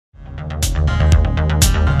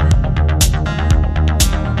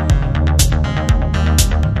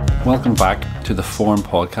Welcome back to the Forum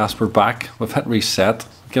Podcast. We're back. We've hit reset.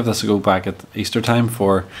 Give this a go back at Easter time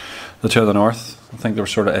for the Tour of the North. I think there were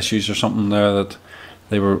sort of issues or something there that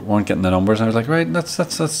they weren't getting the numbers. And I was like, right, let's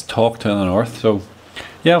talk Tour of the North. So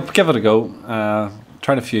yeah, give it a go.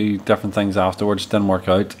 Tried a few different things afterwards. Didn't work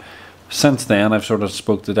out. Since then, I've sort of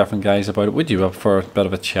spoke to different guys about it. Would you up for a bit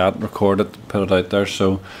of a chat, record it, put it out there?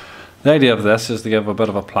 So the idea of this is to give a bit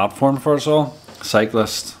of a platform for us all.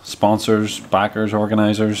 Cyclists, sponsors, backers,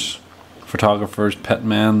 organisers, photographers,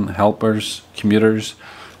 pitmen, helpers, commuters,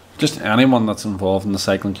 just anyone that's involved in the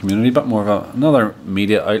cycling community. A bit more of another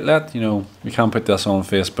media outlet. You know, we can't put this on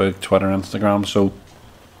Facebook, Twitter, Instagram. So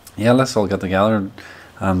yeah, let's all get together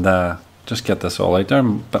and just get this all out there. A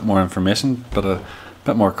bit more information, but a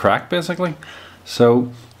bit more crack basically.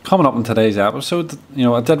 So coming up in today's episode, you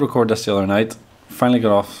know, I did record this the other night. Finally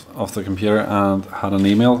got off the computer and had an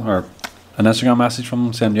email or an Instagram message from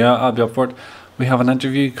him saying, yeah, I'll be up for it. We have an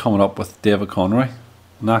interview coming up with David Conroy,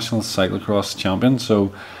 national cyclocross champion. So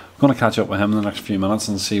I'm going to catch up with him in the next few minutes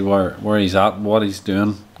and see where he's at, what he's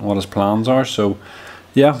doing, what his plans are. So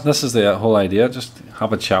yeah, this is the whole idea. Just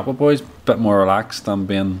have a chat with boys, a bit more relaxed than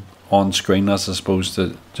being on screen as opposed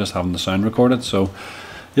to just having the sound recorded. So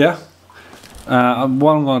yeah, what I'm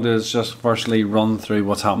going to do is just firstly run through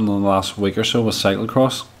what's happened in the last week or so with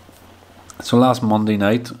cyclocross. So last Monday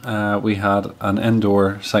night we had an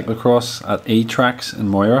indoor cyclocross at E-Tracks in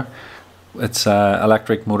Moira. It's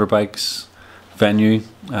electric motorbikes venue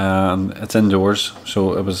and it's indoors,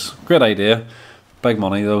 so it was a great idea. Big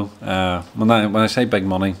money though. When I say big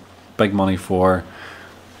money for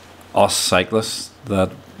us cyclists that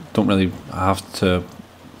don't really have to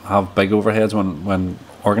have big overheads when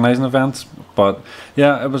organising events. But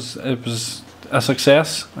yeah, it was a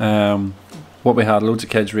success. What we had, loads of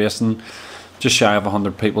kids racing. Just shy of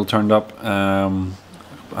 100 people turned up.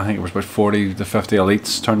 I think it was about 40 to 50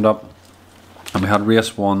 elites turned up. And we had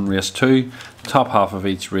race 1, race 2. Top half of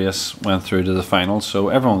each race went through to the finals. So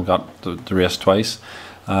everyone got the race twice.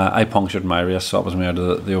 I punctured my race, so that was me out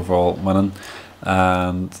of the overall winning.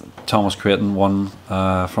 And Thomas Creighton won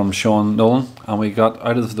from Sean Nolan. And we got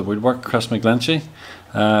out of the woodwork Chris McGlinchey.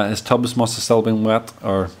 His tubs must have still been wet,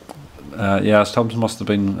 or his tubs must have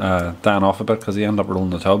been down off a bit because he ended up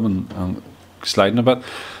rolling the tub and sliding a bit.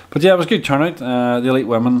 But yeah, it was a good turnout. The elite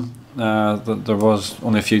women, there was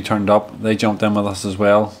only a few turned up. They jumped in with us as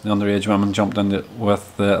well. The underage women jumped in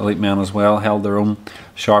with the elite men as well, held their own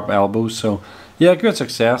sharp elbows. So yeah, good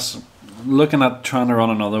success. Looking at trying to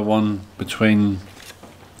run another one between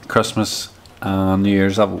Christmas and New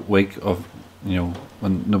Year's, that week of, you know,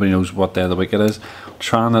 when nobody knows what day of the week it is.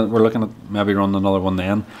 We're looking at maybe running another one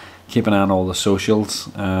then. Keep an eye on all the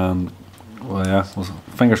socials, and well, yeah,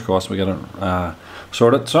 fingers crossed we get it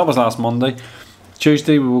sorted. So that was last Monday.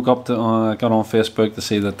 Tuesday we woke up got on Facebook to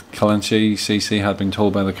see that Castlereagh CC had been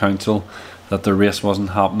told by the council that the race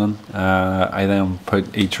wasn't happening. I then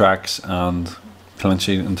put E-Tracks and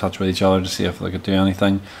Castlereagh in touch with each other to see if they could do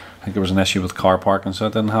anything. I think there was an issue with car parking, so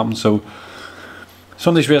it didn't happen. So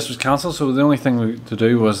Sunday's race was cancelled, so the only thing to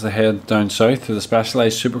do was to head down south to the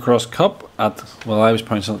Specialised Supercross Cup at, well, I was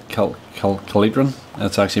pronouncing it Calitrin.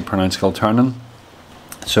 It's actually pronounced Kilturnan.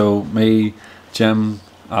 So me, Jim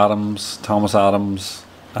Adams, Thomas Adams,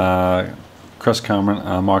 Chris Cameron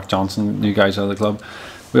and Mark Johnson, new guys out of the club,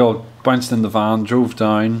 we all bounced in the van, drove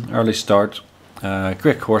down, early start.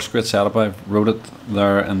 Great course, great setup. I've rode it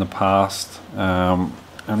there in the past. And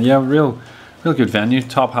yeah, real good venue.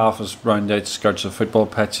 Top half is round out skirts of football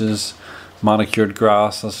pitches, manicured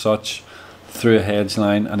grass as such, through a hedge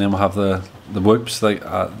line, and then we'll have the whoops, like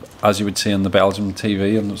as you would see on the Belgian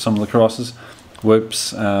TV and some of the crosses.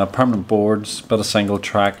 Whoops, permanent boards, bit of single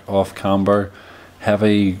track off camber,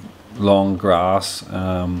 heavy long grass.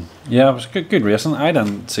 Yeah, it was good racing. I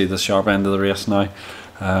didn't see the sharp end of the race now,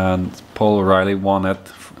 and Paul O'Reilly won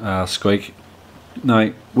it, squeak.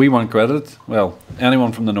 Now, we weren't gridded. Well,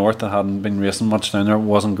 anyone from the north that hadn't been racing much down there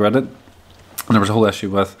wasn't gridded. And there was a whole issue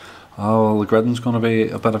with, the gridding's going to be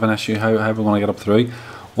a bit of an issue, how are we going to get up through?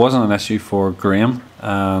 Wasn't an issue for Graham,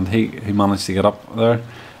 and he managed to get up there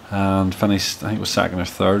and finished, I think it was second or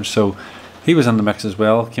third. So he was in the mix as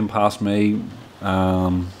well, came past me,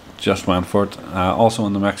 just went for it. Also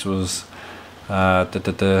in the mix was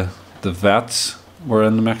the vets were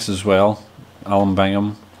in the mix as well. Alan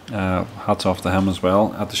Bingham, hats off to him as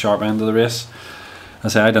well at the sharp end of the race. I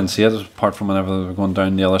say I didn't see it apart from whenever they were going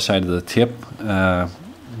down the other side of the tape,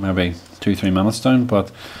 maybe 2-3 minutes down.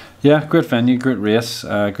 But yeah, great venue, great race,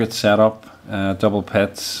 great setup, double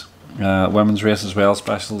pits, women's race as well.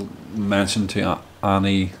 Special mention to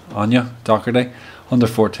Anya Doherty, under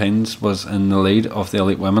 14s, was in the lead of the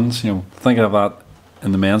elite women's. You know, think of that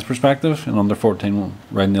in the men's perspective, in under 14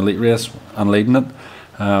 riding the elite race and leading it.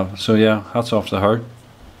 So yeah, hats off to her.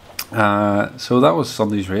 So that was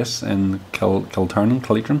Sunday's race in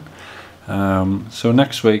Kiltern. So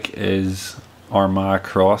next week is Armagh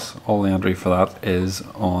Cross. All the entry for that is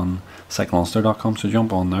on cyclemonster.com, so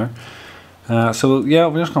jump on there. So yeah,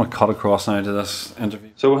 we're just going to cut across now to this interview.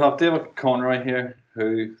 So we have David Conroy here,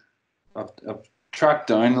 who I've tracked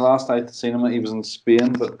down. The last I'd seen him, he was in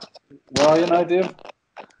Spain, but where are you now, Dave?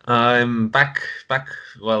 I'm back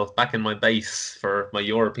in my base, for my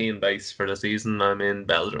European base for the season. I'm in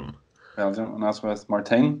Belgium. Belgium, and that's with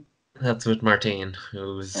Martine. That's with Martine,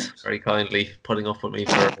 who's very kindly putting up with me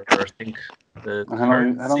for, I think, the How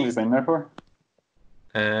long have you been there for?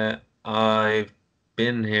 I've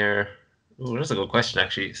been here. Oh, that's a good question,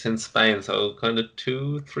 actually. Since Spain, so kind of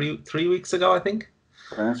 3 weeks ago, I think.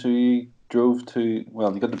 Right, so you drove to,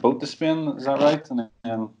 well, you got the boat to Spain, is that right? And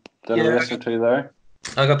then did a race or two there?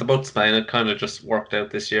 I got the boat to Spain. It kind of just worked out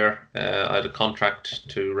this year. I had a contract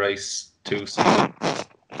to race to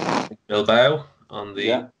Bilbao on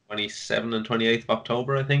the 27th and 28th of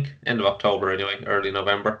October, I think. End of October, anyway, early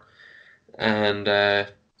November. And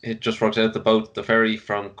it just worked out. The ferry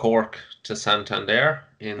from Cork to Santander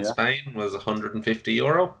in Spain was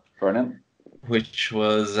 €150. Brilliant. Which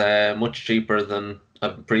was much cheaper than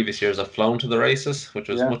previous years I've flown to the races, which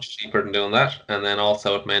was much cheaper than doing that. And then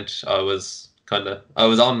also it meant I was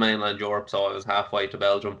on mainland Europe, so I was halfway to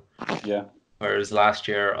Belgium. Yeah. Whereas last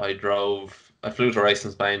year I flew to race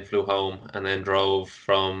in Spain, flew home, and then drove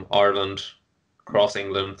from Ireland, across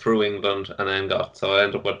England, through England, and then so I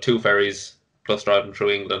ended up with 2 ferries plus driving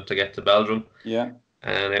through England to get to Belgium. Yeah.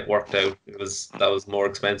 And it worked out. That was a more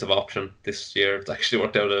expensive option this year. It's actually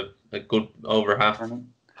worked out a good over half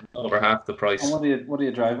the price. And what are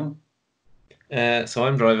you driving? So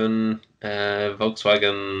I'm driving a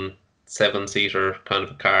Volkswagen 7-seater kind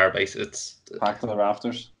of a car. Basically, it's packed to the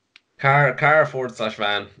rafters. Car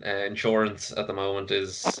 /van. Insurance at the moment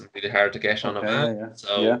is really hard to get on a van.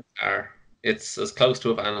 It's as close to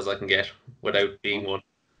a van as I can get without being one.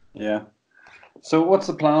 Yeah. So what's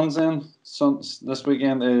the plans then? So this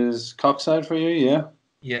weekend is Coxside for you, yeah?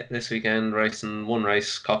 Yeah, this weekend racing one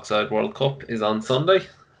race, Coxside World Cup, is on Sunday.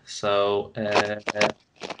 So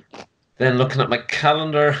then looking at my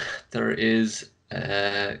calendar, there is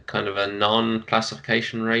kind of a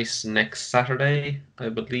non-classification race next Saturday, I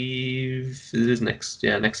believe. It is next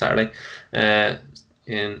Saturday,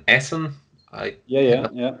 in Essen.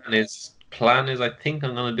 His plan is I think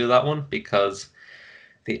I'm going to do that one because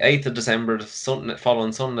the 8th of December, the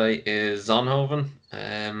following Sunday, is Zonhoven.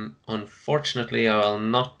 Unfortunately, I will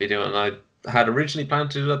not be doing it. I had originally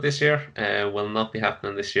planned to do that this year. Will not be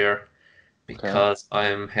happening this year because I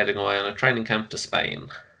am heading away on a training camp to Spain.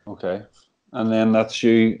 Okay. And then that's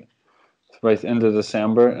you right into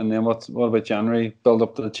December. And then what about January? Build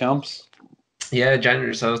up to the champs? Yeah,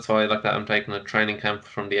 January. So that's why I like that. I'm taking a training camp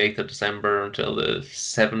from the 8th of December until the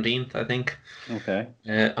 17th, I think. Okay.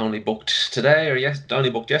 Only booked today, only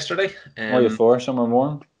booked yesterday. What are you for? Somewhere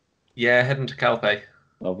warm? Yeah, heading to Calpe.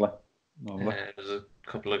 Lovely. There's a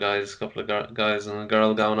couple of guys and a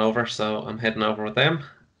girl going over, so I'm heading over with them.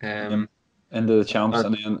 Into the champs,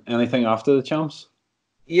 and then anything after the champs?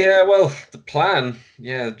 Yeah, well, the plan.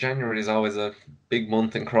 Yeah, January is always a big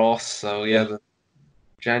month in cross, so the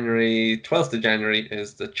 12th of January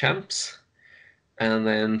is the champs. And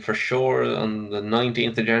then for sure on the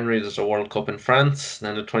 19th of January there's a World Cup in France.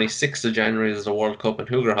 Then the 26th of January there's a World Cup in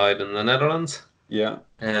Hoogerheide in the Netherlands. Yeah.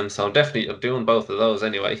 So I'm doing both of those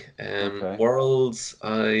anyway. Worlds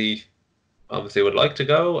I obviously would like to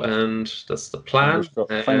go, and that's the plan.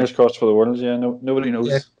 Fingers crossed for the Worlds. Yeah, nobody knows.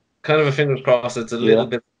 Yeah, kind of a fingers crossed. It's a little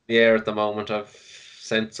bit in the air at the moment. I've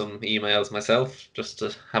sent some emails myself just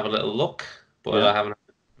to have a little look, but I haven't.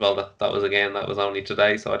 Well, that was only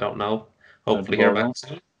today, so I don't know. Hopefully hear back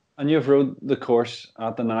soon. And you've rode the course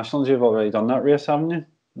at the Nationals. You've already done that race, haven't you?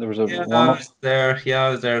 There was a warm-up. I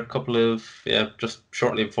was there a couple of just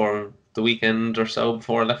shortly before the weekend or so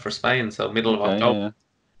before I left for Spain, so middle of October. Yeah.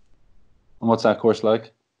 And what's that course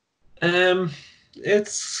like?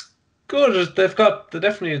 It's good.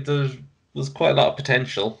 There was quite a lot of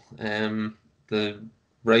potential. The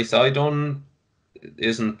race I done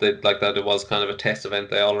isn't like that. It was kind of a test event.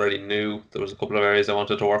 They already knew there was a couple of areas I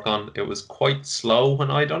wanted to work on. It was quite slow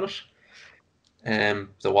when I done it.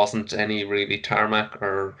 There wasn't any really tarmac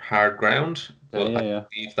or hard ground, but I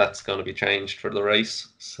believe that's going to be changed for the race.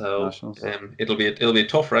 So it'll be a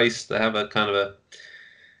tough race. They have a kind of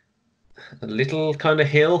a little kind of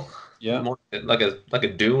hill, more like a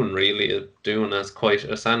dune, really. A dune as quite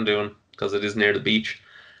a sand dune because it is near the beach.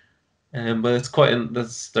 But it's quite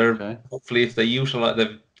they're Okay. hopefully if they utilize,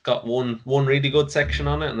 they've got one really good section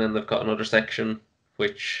on it, and then they've got another section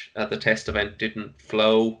which at the test event didn't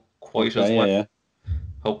flow quite as Okay. well. Yeah. Yeah.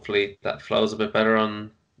 Hopefully that flows a bit better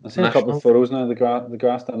on I've seen a couple of national. photos now. The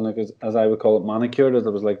grass done like as I would call it manicured. It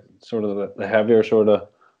was like sort of the heavier sort of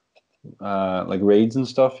like reeds and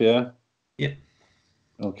stuff. Yeah. Yeah.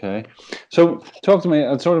 Okay. So talk to me.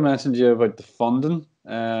 I sort of mentioned to you about the funding,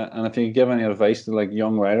 and if you could give any advice to like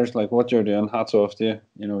young riders, like what you're doing, hats off to you.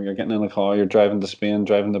 You know, you're getting in a car, you're driving to Spain,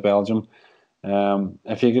 driving to Belgium.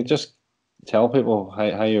 If you could just tell people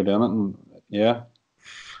how you're doing it, and yeah,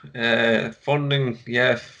 Funding,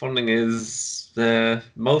 yeah, funding is nearly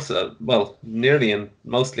and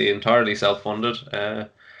mostly entirely self-funded.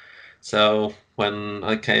 So when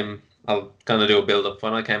I came, I'll kind of do a build-up.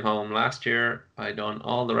 When I came home last year, I done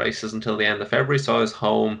all the races until the end of February. So I was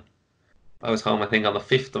home. I think, on the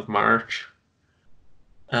 5th of March,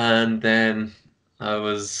 and then I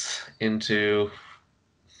was into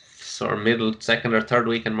sort of middle, second or third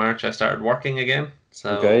week in March. I started working again.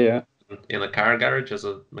 So okay, yeah, in a car garage as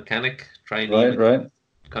a mechanic, right, trainee right,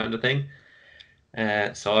 kind of thing.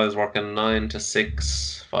 So I was working 9 to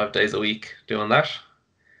 6, 5 days a week doing that,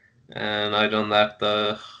 and I done that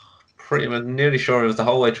the pretty much nearly sure it was the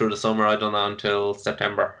whole way through the summer. I done that until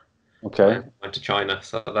September when okay. I went to China.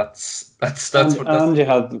 So that's what that's. And you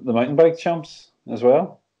had the mountain bike champs as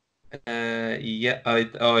well. Yeah, I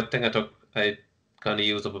think I kind of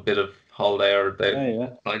used up a bit of holiday, or they Yeah, yeah.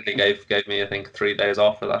 finally gave me I think 3 days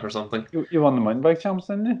off for that or something. You won the mountain bike champs,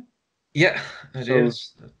 didn't you? Yeah, I did.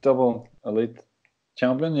 So double elite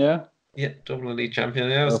champion, yeah. Yeah, double elite champion.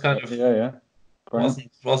 Yeah, I was Fair kind play. of Yeah, yeah.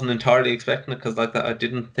 Brilliant. wasn't entirely expecting it because like that I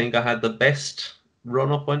didn't think I had the best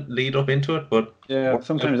lead up into it, but Yeah, worked out.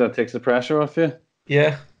 sometimes that takes the pressure off you.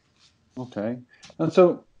 Yeah. Okay. And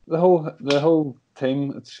so the whole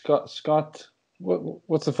team, it's Scott.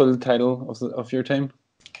 What's the full title of your team?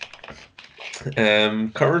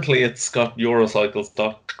 Currently it's got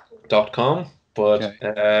Eurocycles.com, but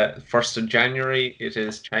Okay. 1st of January it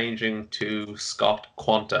is changing to Scott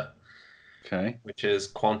Quanta, Okay. which is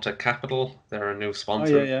Quanta Capital. They're a new Oh yeah,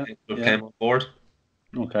 sponsor yeah, who yeah. came on board,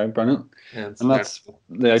 Okay, brilliant. and so And they're that's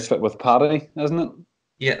the outfit with Paddy, isn't it?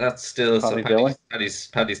 yeah, that's still so Paddy Daly.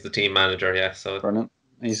 Paddy's the team manager. Yeah, so Brilliant.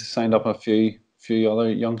 He's signed up a few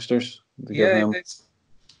other youngsters to give yeah, them.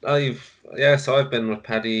 so I've been with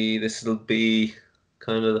Paddy. This will be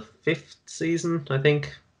kind of the 5th season, I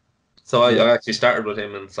think. So Yeah. I actually started with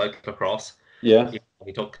him in cyclocross. Yeah.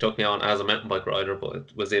 He took me on as a mountain bike rider, but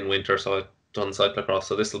it was in winter, so I've done cyclocross.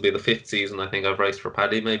 So this will be the 5th season. I think I've raced for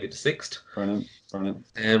Paddy, maybe the 6th. Brilliant.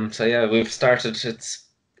 Brilliant. So yeah, we've started. It's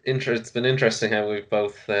been interesting how we've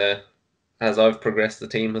both. As I've progressed, the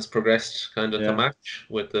team has progressed kind of to Yeah. match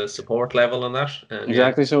with the support level and that. And yeah,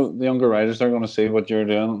 Exactly. So the younger riders are going to see what you're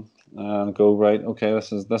doing and go right. Okay,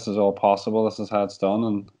 this is all possible. This is how it's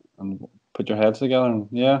done, and put your heads together. And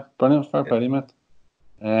yeah, brilliant. Fair play, mate.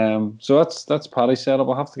 So that's Paddy's setup.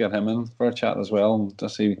 We'll have to get him in for a chat as well and to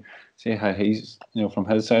see how he's from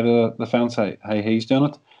his side of the fence how he's doing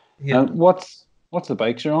it. yeah. And what's the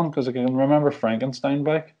bikes you're on? Because I can remember Frankenstein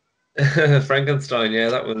bike. Frankenstein, yeah,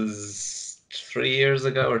 that was 3 years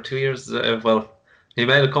ago or 2 years. Well, he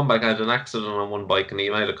made a comeback. I had an accident on one bike, and he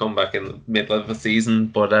made a comeback in the middle of the season.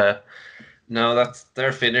 But no,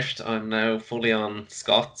 they're finished. I'm now fully on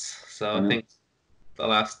Scots. So I Brilliant. think the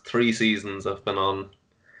last 3 seasons I've been on. And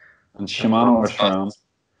I've been Shimano on or SRAM? Scots.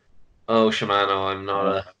 Oh, Shimano, Yeah, I'm not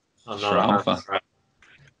a SRAM fan fan. of SRAM.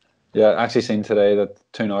 Yeah, I actually seen today that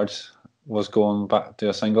Toon Arts was going back to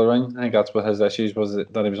a single ring. I think that's what his issues was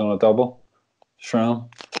that he was on a double SRAM.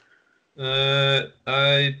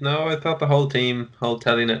 I thought the whole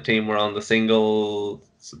Telenet team were on the single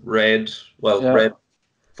Yeah, red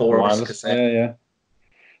force wireless. cassette. Yeah,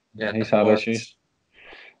 Yeah, the he's had force. issues.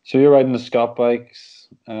 So you're riding the Scott bikes,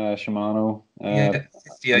 Shimano, Yeah, and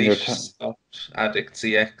 58 Scott Addict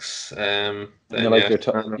CX. and you Then like yeah,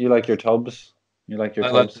 your you like your tubs. You like your I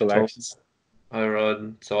tub like the selection. tubs. I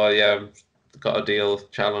run, so I got a deal.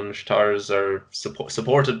 Challenge tires are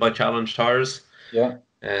supported by Challenge tires. Yeah,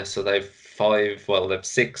 So they've five. Well, they've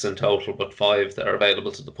six in total, but five that are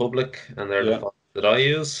available to the public, and they're the yeah, five that I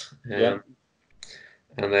use. yeah.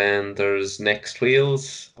 And then there's Next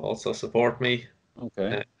Wheels also support me.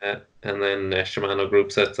 Okay. And then Shimano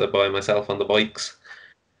group sets I buy myself on the bikes.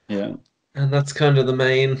 Yeah. And that's kind of the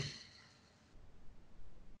main.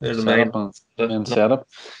 They're the main. Setup and No, setup.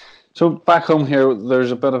 So back home here,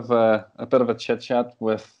 there's a bit of a chit chat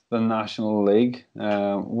with the National League.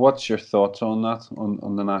 What's your thoughts on that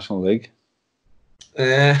on the National League?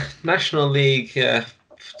 National League. Yeah,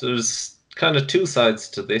 there's kind of two sides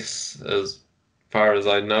to this, as far as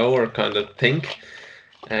I know or kind of think.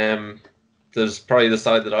 There's probably the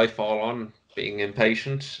side that I fall on, being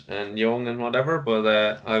impatient and young and whatever, but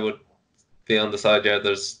I would be on the side, yeah,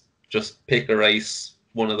 there's just pick a race,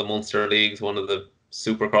 one of the Munster Leagues, one of the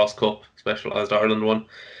Supercross Cup, Specialised Ireland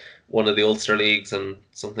one of the Ulster Leagues, and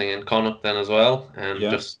something in Connacht then as well, and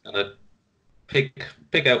Yeah. just kind of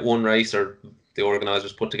pick out one race, or the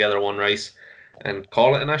organisers put together one race and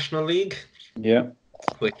call it a national league. Yeah.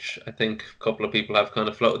 Which I think a couple of people have kind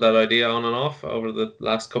of floated that idea on and off over the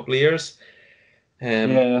last couple of years.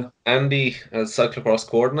 Yeah. Andy, as cyclocross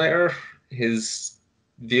coordinator, his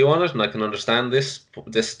view on it, and I can understand this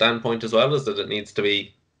standpoint as well, is that it needs to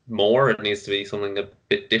be more. It needs to be something a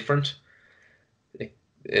bit different.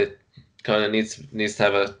 It kind of needs to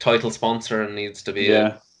have a title sponsor, and needs to be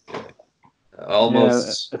Yeah.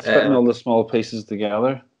 almost It's fitting all the small pieces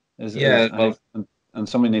together. yeah. I Well, think, and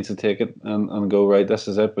somebody needs to take it and go, right, this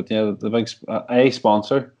is it. But yeah, the big a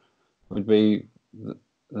sponsor would be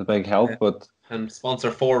the big help. But and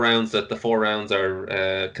sponsor 4 rounds, that the 4 rounds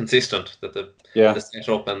are consistent, that the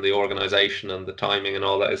setup and the organization and the timing and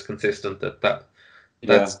all that is consistent.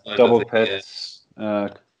 That's kind double of pits.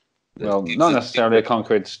 Well, gives not it necessarily a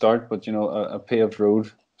concrete start, but a paved road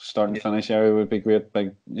start and finish area would be great.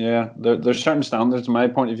 Like, there's certain standards, in my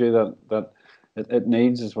point of view, that it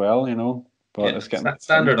needs as well, But it's getting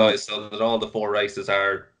standardized so that all the 4 races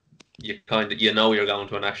are, you know you're going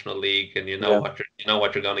to a national league, and you know what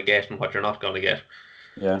you're going to get and what you're not going to get.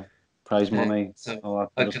 Yeah, prize money, So all that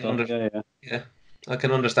I sort of stuff. Yeah, I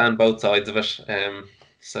can understand both sides of it.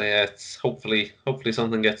 So yeah, it's hopefully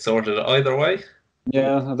something gets sorted either way.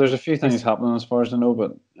 Yeah, there's a few things happening as far as I know,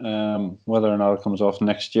 but whether or not it comes off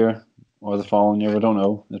next year or the following year, we don't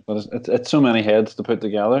know. But it's so many heads to put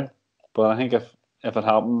together. But I think if it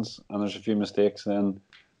happens and there's a few mistakes, then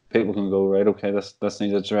people can go, right, okay, this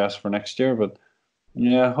needs addressed for next year. But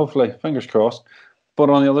yeah, hopefully, fingers crossed.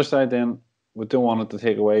 But on the other side, then we don't want it to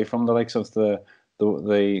take away from the likes of the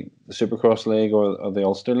Supercross League or the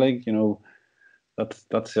Ulster League.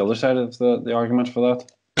 That's the other side of the argument for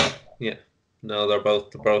that. Yeah. No, they're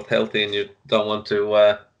both healthy, and you don't want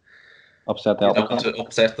to upset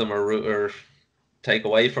them or take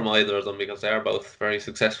away from either of them, because they are both very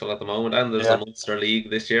successful at the moment. And there's a Munster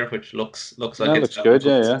League this year, which looks like it's good.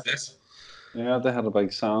 Success. Yeah, they had a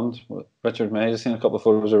big sand. Richard May, I've seen a couple of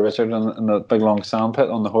photos of Richard in the big long sand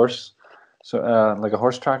pit on the horse. So like a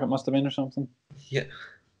horse track it must have been or something. Yeah.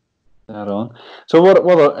 Dead on. So what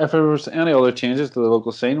if there was any other changes to the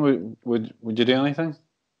local scene, would you do anything?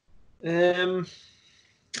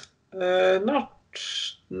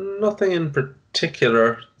 Nothing in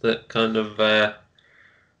particular that kind of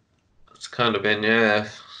it's kind of been,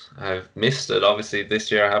 I've missed it. Obviously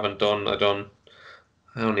this year I only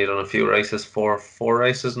done a few races, four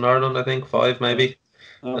races in Ireland, I think, 5 maybe.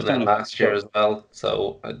 And then last year as well.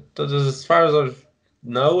 So as far as I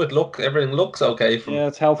know, everything looks okay.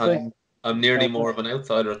 It's healthy. I'm nearly more of an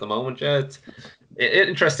outsider at the moment. Yeah, it's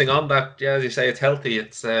interesting on that. Yeah, as you say, it's healthy.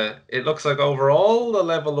 It looks like overall the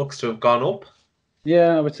level looks to have gone up.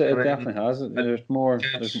 Yeah, I would say it definitely has. There's more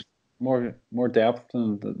depth,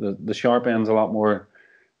 and the sharp end's a lot more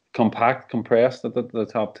compact, compressed at the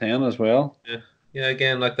top 10 as well. Yeah.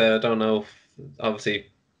 Again, like I don't know.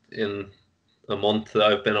 Obviously, in a month that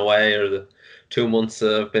I've been away, or the 2 months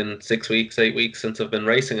that I've been 6 weeks, 8 weeks since I've been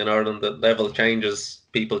racing in Ireland, the level changes.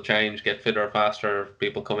 People change, get fitter faster.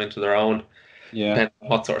 People come into their own. Yeah. Depending on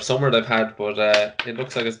what sort of summer they've had, but it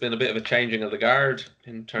looks like it's been a bit of a changing of the guard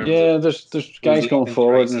in terms of. Yeah, there's guys going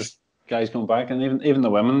forward and there's guys going back, and even the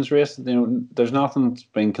women's race, there's nothing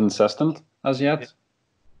been consistent as yet.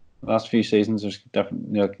 The last few seasons, there's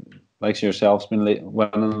definitely like yourself's been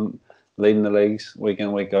leading the leagues week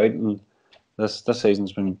in, week out, and this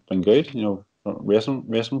season's been good. From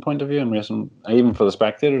racing point of view, and racing even for the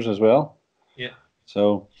spectators as well. Yeah.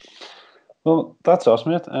 So, well, that's us,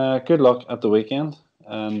 mate. Good luck at the weekend,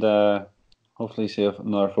 and hopefully see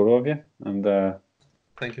another photo of you. And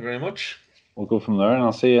thank you very much. We'll go from there, and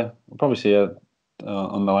I'll see you. I'll probably see you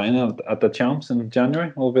on the line at the Champs in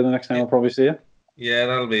January. Will be the next time I'll probably see you. Yeah,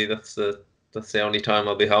 that's the only time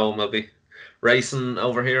I'll be home. I'll be racing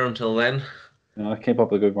over here until then. Keep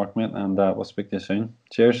up the good work, mate, and we'll speak to you soon.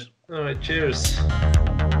 Cheers. All right, cheers.